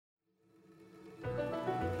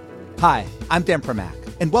Hi, I'm Dan Primack,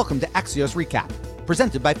 and welcome to Axios Recap,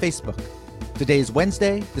 presented by Facebook. Today is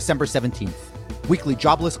Wednesday, December 17th. Weekly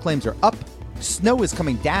jobless claims are up, snow is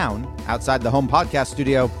coming down outside the home podcast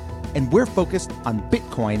studio, and we're focused on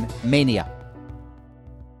Bitcoin mania.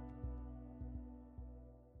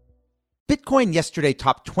 Bitcoin yesterday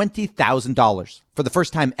topped $20,000 for the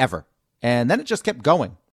first time ever, and then it just kept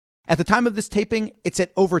going. At the time of this taping, it's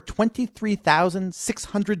at over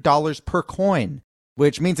 $23,600 per coin,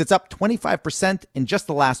 which means it's up 25% in just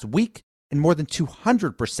the last week and more than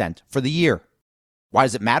 200% for the year. Why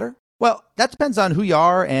does it matter? Well, that depends on who you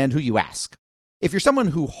are and who you ask. If you're someone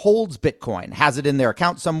who holds Bitcoin, has it in their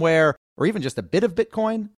account somewhere, or even just a bit of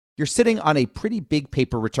Bitcoin, you're sitting on a pretty big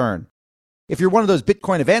paper return. If you're one of those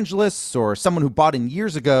Bitcoin evangelists or someone who bought in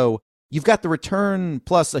years ago, you've got the return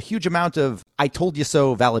plus a huge amount of I told you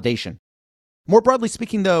so validation. More broadly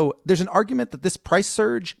speaking, though, there's an argument that this price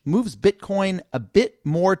surge moves Bitcoin a bit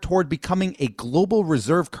more toward becoming a global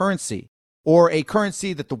reserve currency, or a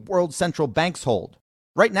currency that the world's central banks hold.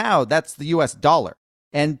 Right now, that's the US dollar.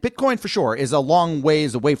 And Bitcoin, for sure, is a long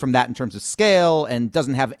ways away from that in terms of scale and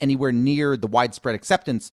doesn't have anywhere near the widespread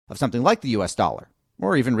acceptance of something like the US dollar,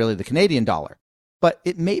 or even really the Canadian dollar. But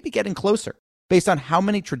it may be getting closer, based on how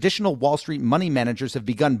many traditional Wall Street money managers have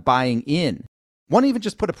begun buying in. One even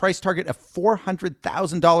just put a price target of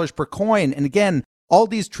 $400,000 per coin. And again, all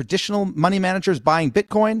these traditional money managers buying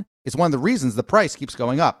Bitcoin is one of the reasons the price keeps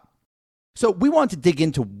going up. So we want to dig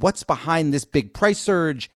into what's behind this big price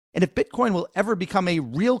surge and if Bitcoin will ever become a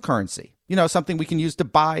real currency, something we can use to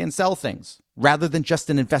buy and sell things rather than just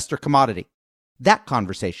an investor commodity. That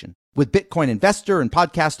conversation with Bitcoin investor and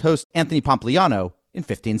podcast host Anthony Pompliano in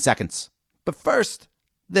 15 seconds. But first,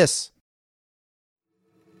 this.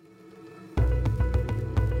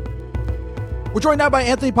 We're joined now by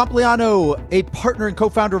Anthony Pompliano, a partner and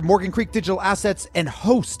co-founder of Morgan Creek Digital Assets and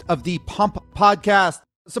host of the Pomp podcast.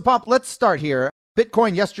 So Pomp, let's start here.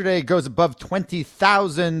 Bitcoin yesterday goes above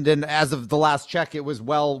 20,000, and as of the last check, it was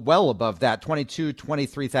well above that,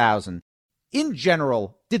 23,000. In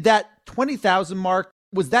general, did that 20,000 mark,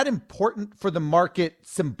 was that important for the market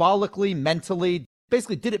symbolically, mentally?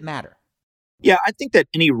 Basically, did it matter? Yeah, I think that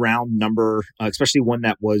any round number, especially one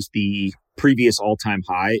that was the previous all-time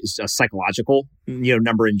high, is a psychological,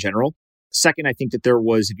 number in general. Second, I think that there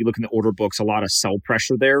was, if you look in the order books, a lot of sell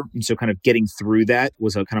pressure there. And so kind of getting through that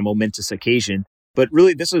was a kind of momentous occasion. But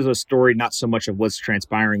really, this is a story not so much of what's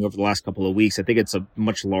transpiring over the last couple of weeks. I think it's a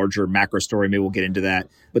much larger macro story. Maybe we'll get into that.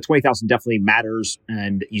 But 20,000 definitely matters.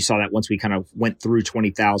 And you saw that once we kind of went through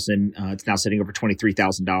 20,000, it's now sitting over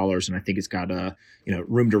 $23,000. And I think it's got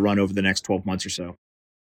room to run over the next 12 months or so.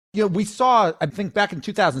 We saw, I think back in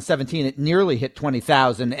 2017, it nearly hit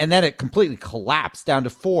 20,000 and then it completely collapsed down to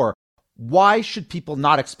 4. Why should people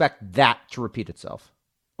not expect that to repeat itself?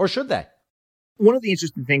 Or should they? One of the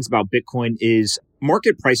interesting things about Bitcoin is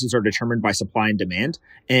market prices are determined by supply and demand,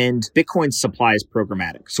 and Bitcoin's supply is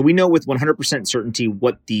programmatic. So we know with 100% certainty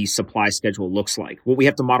what the supply schedule looks like. What we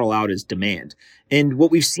have to model out is demand. And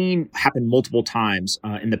what we've seen happen multiple times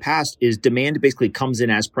in the past is demand basically comes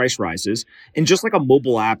in as price rises. And just like a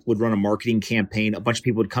mobile app would run a marketing campaign, a bunch of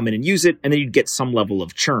people would come in and use it, and then you'd get some level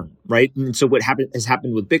of churn, right? And so what has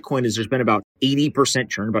happened with Bitcoin is there's been about 80%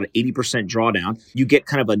 churn, about an 80% drawdown. You get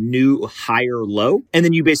kind of a new higher low, and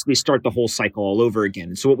then you basically start the whole cycle all over again.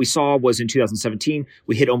 And so what we saw was in 2017,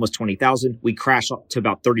 we hit almost 20,000. We crashed up to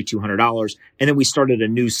about $3,200, and then we started a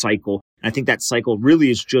new cycle. And I think that cycle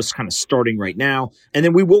really is just kind of starting right now. And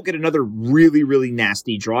then we will get another really, really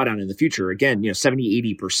nasty drawdown in the future. Again,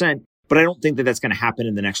 70, 80%. But I don't think that that's going to happen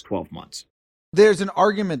in the next 12 months. There's an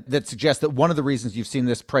argument that suggests that one of the reasons you've seen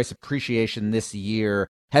this price appreciation this year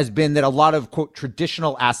has been that a lot of, quote,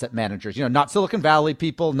 traditional asset managers, not Silicon Valley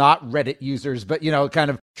people, not Reddit users, but, kind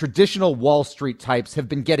of traditional Wall Street types have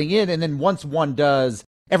been getting in. And then once one does,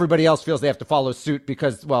 everybody else feels they have to follow suit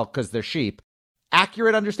because they're sheep.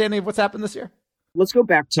 Accurate understanding of what's happened this year? Let's go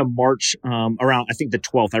back to March around, I think, the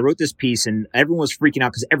 12th. I wrote this piece and everyone was freaking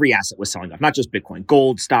out because every asset was selling off, not just Bitcoin,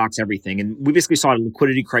 gold, stocks, everything. And we basically saw a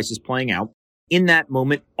liquidity crisis playing out. In that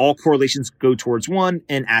moment, all correlations go towards one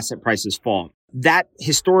and asset prices fall. That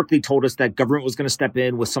historically told us that government was going to step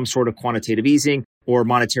in with some sort of quantitative easing or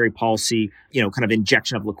monetary policy, kind of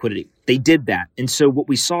injection of liquidity. They did that. And so what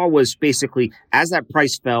we saw was basically as that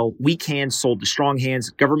price fell, weak hands sold to strong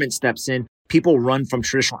hands, government steps in, people run from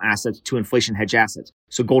traditional assets to inflation hedge assets.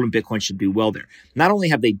 So gold and Bitcoin should do well there. Not only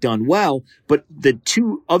have they done well, but the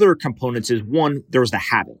two other components is one, there was the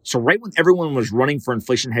halving. So right when everyone was running for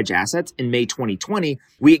inflation hedge assets in May 2020,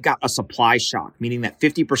 we got a supply shock, meaning that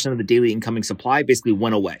 50% of the daily incoming supply basically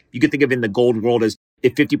went away. You could think of in the gold world as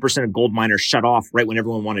if 50% of gold miners shut off right when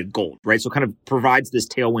everyone wanted gold, right? So it kind of provides this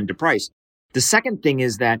tailwind to price. The second thing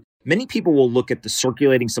is that many people will look at the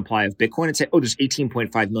circulating supply of Bitcoin and say, oh, there's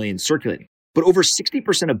 18.5 million circulating. But over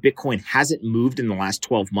 60% of Bitcoin hasn't moved in the last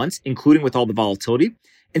 12 months, including with all the volatility.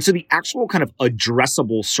 And so the actual kind of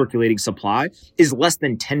addressable circulating supply is less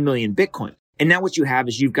than 10 million Bitcoin. And now what you have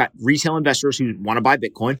is you've got retail investors who want to buy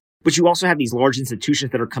Bitcoin, but you also have these large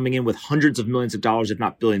institutions that are coming in with hundreds of millions of dollars, if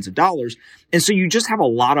not billions of dollars. And so you just have a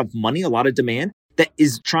lot of money, a lot of demand that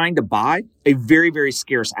is trying to buy a very, very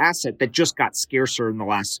scarce asset that just got scarcer in the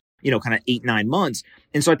last, kind of 8-9 months.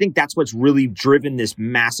 And so I think that's what's really driven this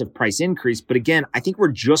massive price increase. But again, I think we're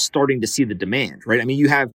just starting to see the demand, right? I mean, you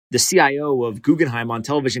have the CIO of Guggenheim on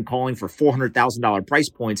television calling for $400,000 price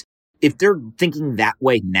points. If they're thinking that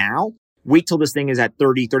way now, wait till this thing is at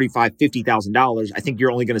 $30,000, $35,000, $50,000. I think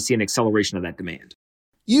you're only going to see an acceleration of that demand.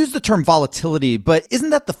 You use the term volatility, but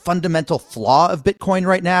isn't that the fundamental flaw of Bitcoin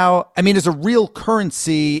right now? I mean, as a real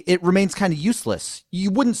currency, it remains kind of useless.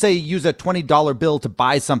 You wouldn't say use a $20 bill to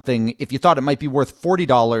buy something if you thought it might be worth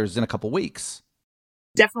 $40 in a couple weeks.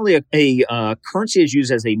 Definitely a currency is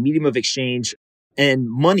used as a medium of exchange, and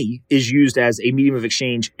money is used as a medium of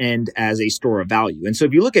exchange and as a store of value. And so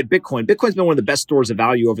if you look at Bitcoin, Bitcoin's been one of the best stores of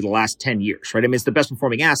value over the last 10 years, right? I mean, it's the best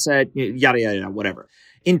performing asset, yada, yada, yada, whatever.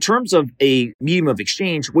 In terms of a medium of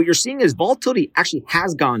exchange, what you're seeing is volatility actually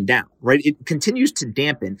has gone down, right? It continues to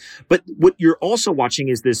dampen. But what you're also watching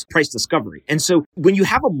is this price discovery. And so when you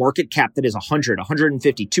have a market cap that is 100,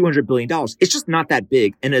 150, $200 billion, it's just not that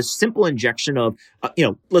big. And a simple injection of,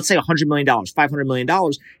 let's say $100 million, $500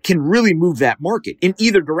 million can really move that market in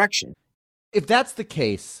either direction. If that's the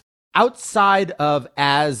case, outside of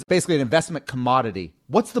as basically an investment commodity,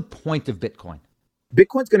 what's the point of Bitcoin?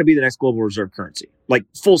 Bitcoin's going to be the next global reserve currency, like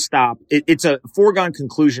full stop. It's a foregone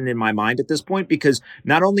conclusion in my mind at this point, because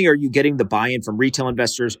not only are you getting the buy-in from retail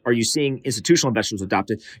investors, are you seeing institutional investors adopt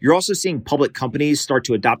it, you're also seeing public companies start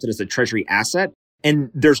to adopt it as a treasury asset. And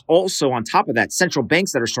there's also, on top of that, central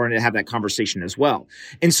banks that are starting to have that conversation as well.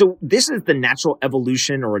 And so this is the natural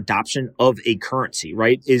evolution or adoption of a currency,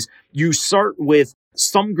 right? Is you start with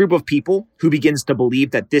some group of people who begins to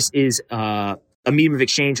believe that this is a medium of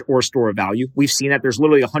exchange or a store of value. We've seen that there's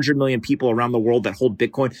literally 100 million people around the world that hold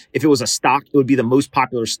Bitcoin. If it was a stock, it would be the most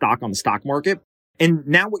popular stock on the stock market. And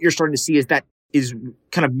now what you're starting to see is that is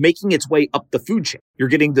kind of making its way up the food chain. You're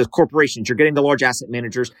getting the corporations, you're getting the large asset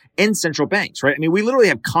managers and central banks, right? I mean, we literally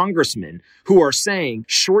have congressmen who are saying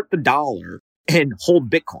short the dollar and hold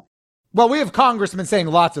Bitcoin. Well, we have congressmen saying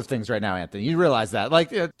lots of things right now, Anthony. You realize that,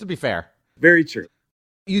 to be fair. Very true.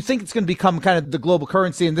 You think it's going to become kind of the global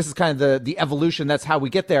currency, and this is kind of the evolution. That's how we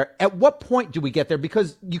get there. At what point do we get there?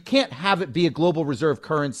 Because you can't have it be a global reserve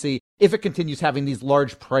currency if it continues having these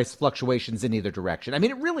large price fluctuations in either direction. I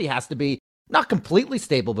mean, it really has to be not completely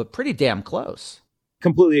stable, but pretty damn close.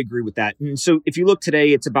 Completely agree with that. And so if you look today,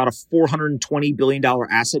 it's about a $420 billion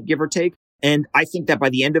asset, give or take. And I think that by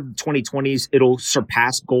the end of the 2020s, it'll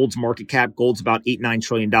surpass gold's market cap. Gold's about $8-9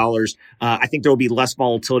 trillion. I think there will be less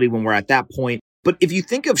volatility when we're at that point. But if you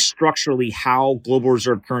think of structurally how global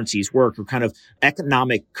reserve currencies work, or kind of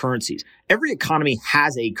economic currencies, every economy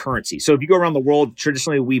has a currency. So if you go around the world,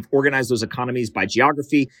 traditionally we've organized those economies by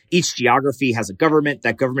geography. Each geography has a government.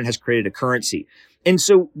 That government has created a currency. And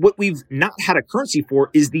so what we've not had a currency for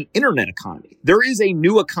is the internet economy. There is a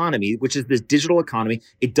new economy, which is this digital economy.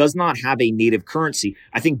 It does not have a native currency.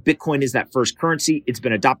 I think Bitcoin is that first currency. It's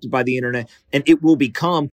been adopted by the internet, and it will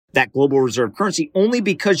become that global reserve currency only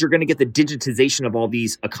because you're going to get the digitization of all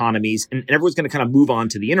these economies, and everyone's going to kind of move on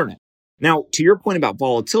to the internet. Now, to your point about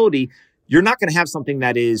volatility, you're not going to have something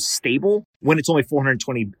that is stable when it's only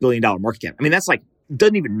 $420 billion market cap. I mean, that's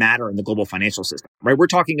doesn't even matter in the global financial system, right? We're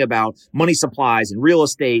talking about money supplies and real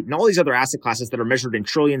estate and all these other asset classes that are measured in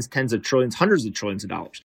trillions, tens of trillions, hundreds of trillions of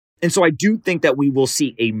dollars. And so I do think that we will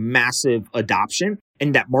see a massive adoption,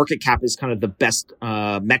 and that market cap is kind of the best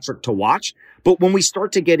metric to watch. But when we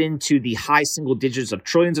start to get into the high single digits of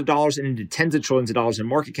trillions of dollars and into tens of trillions of dollars in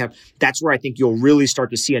market cap, that's where I think you'll really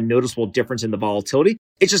start to see a noticeable difference in the volatility.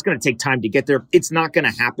 It's just going to take time to get there. It's not going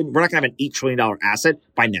to happen. We're not going to have an $8 trillion asset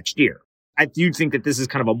by next year. I do think that this is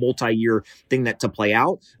kind of a multi-year thing to play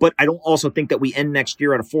out. But I don't also think that we end next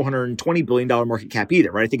year at a $420 billion market cap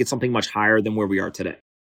either, right? I think it's something much higher than where we are today.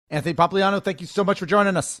 Anthony Pompliano, thank you so much for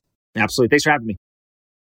joining us. Absolutely. Thanks for having me.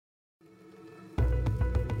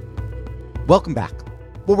 Welcome back.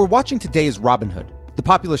 What we're watching today is Robinhood, the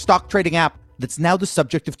popular stock trading app that's now the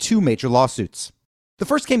subject of 2 major lawsuits. The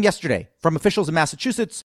first came yesterday from officials in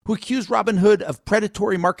Massachusetts who accused Robinhood of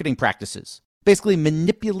predatory marketing practices, basically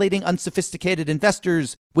manipulating unsophisticated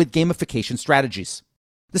investors with gamification strategies.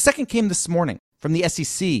 The second came this morning from the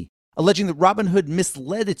SEC, alleging that Robinhood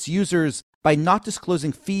misled its users by not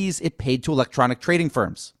disclosing fees it paid to electronic trading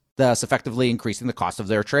firms, thus effectively increasing the cost of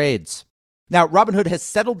their trades. Now, Robinhood has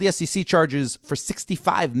settled the SEC charges for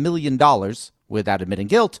 $65 million without admitting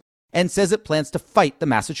guilt and says it plans to fight the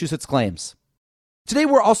Massachusetts claims. Today,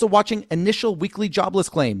 we're also watching initial weekly jobless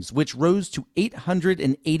claims, which rose to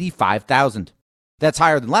 885,000. That's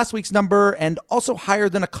higher than last week's number and also higher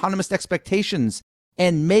than economist expectations,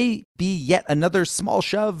 and may be yet another small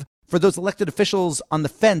shove for those elected officials on the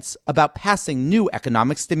fence about passing new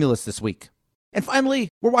economic stimulus this week. And finally,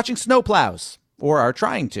 we're watching snowplows, or are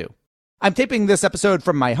trying to. I'm taping this episode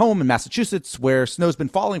from my home in Massachusetts, where snow's been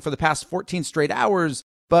falling for the past 14 straight hours,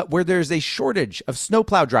 but where there's a shortage of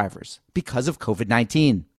snowplow drivers because of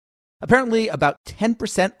COVID-19. Apparently, about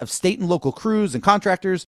 10% of state and local crews and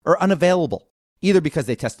contractors are unavailable, either because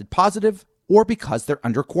they tested positive or because they're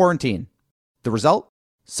under quarantine. The result?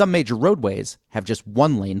 Some major roadways have just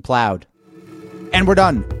one lane plowed. And we're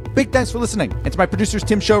done. Big thanks for listening. And to my producers,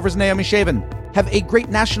 Tim Shovers and Naomi Shavin. Have a great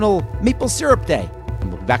National Maple Syrup Day. And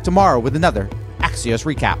we'll be back tomorrow with another Axios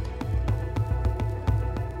Recap.